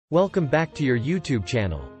Welcome back to your YouTube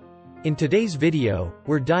channel. In today's video,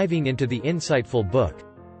 we're diving into the insightful book,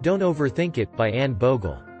 Don't Overthink It by Anne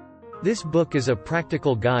Bogel. This book is a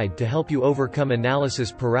practical guide to help you overcome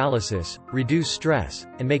analysis paralysis, reduce stress,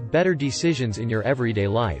 and make better decisions in your everyday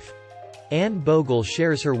life. Anne Bogel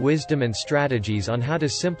shares her wisdom and strategies on how to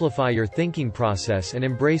simplify your thinking process and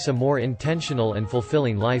embrace a more intentional and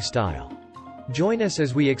fulfilling lifestyle. Join us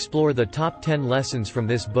as we explore the top 10 lessons from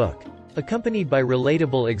this book, accompanied by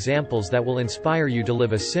relatable examples that will inspire you to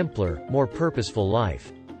live a simpler, more purposeful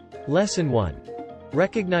life. Lesson 1.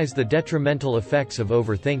 Recognize the detrimental effects of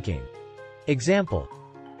overthinking. Example.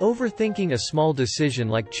 Overthinking a small decision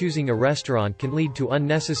like choosing a restaurant can lead to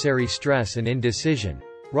unnecessary stress and indecision,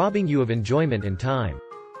 robbing you of enjoyment and time.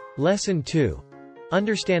 Lesson 2.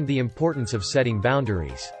 Understand the importance of setting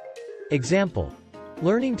boundaries. Example.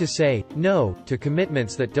 Learning to say no to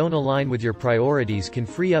commitments that don't align with your priorities can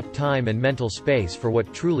free up time and mental space for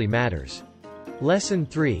what truly matters. Lesson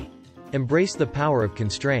 3. Embrace the power of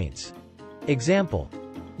constraints. Example.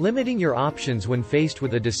 Limiting your options when faced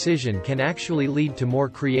with a decision can actually lead to more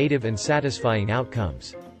creative and satisfying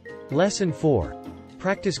outcomes. Lesson 4.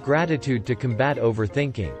 Practice gratitude to combat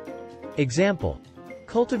overthinking. Example.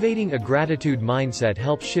 Cultivating a gratitude mindset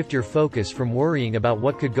helps shift your focus from worrying about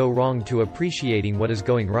what could go wrong to appreciating what is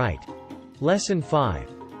going right. Lesson 5.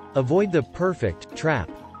 Avoid the perfect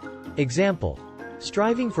trap. Example.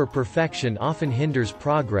 Striving for perfection often hinders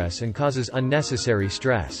progress and causes unnecessary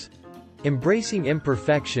stress. Embracing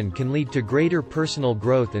imperfection can lead to greater personal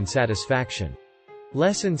growth and satisfaction.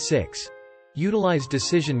 Lesson 6. Utilize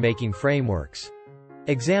decision-making frameworks.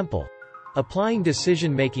 Example. Applying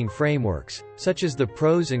decision-making frameworks, such as the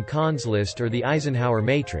pros and cons list or the Eisenhower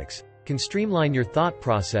matrix, can streamline your thought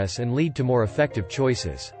process and lead to more effective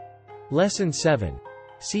choices. Lesson 7.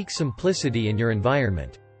 Seek simplicity in your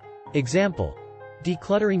environment. Example.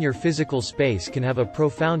 Decluttering your physical space can have a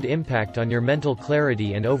profound impact on your mental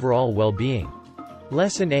clarity and overall well-being.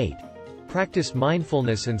 Lesson 8. Practice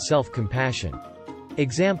mindfulness and self-compassion.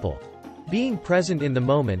 Example. Being present in the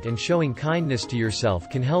moment and showing kindness to yourself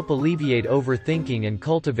can help alleviate overthinking and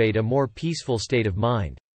cultivate a more peaceful state of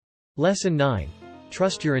mind. Lesson 9.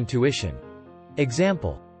 Trust your intuition.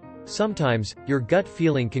 Example. Sometimes, your gut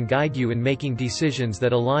feeling can guide you in making decisions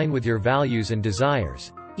that align with your values and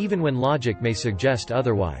desires, even when logic may suggest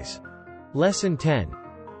otherwise. Lesson 10.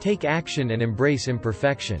 Take action and embrace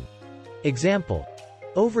imperfection. Example.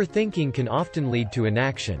 Overthinking can often lead to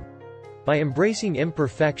inaction. By embracing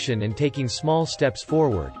imperfection and taking small steps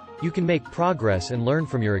forward, you can make progress and learn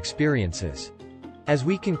from your experiences. As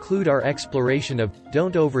we conclude our exploration of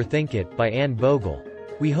Don't Overthink It by Anne Bogel,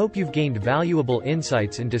 we hope you've gained valuable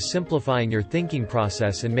insights into simplifying your thinking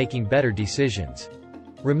process and making better decisions.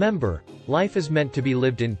 Remember, life is meant to be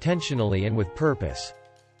lived intentionally and with purpose.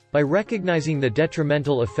 By recognizing the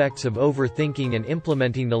detrimental effects of overthinking and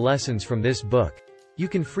implementing the lessons from this book, you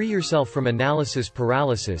can free yourself from analysis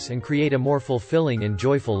paralysis and create a more fulfilling and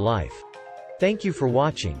joyful life. Thank you for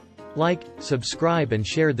watching. Like, subscribe and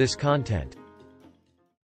share this content.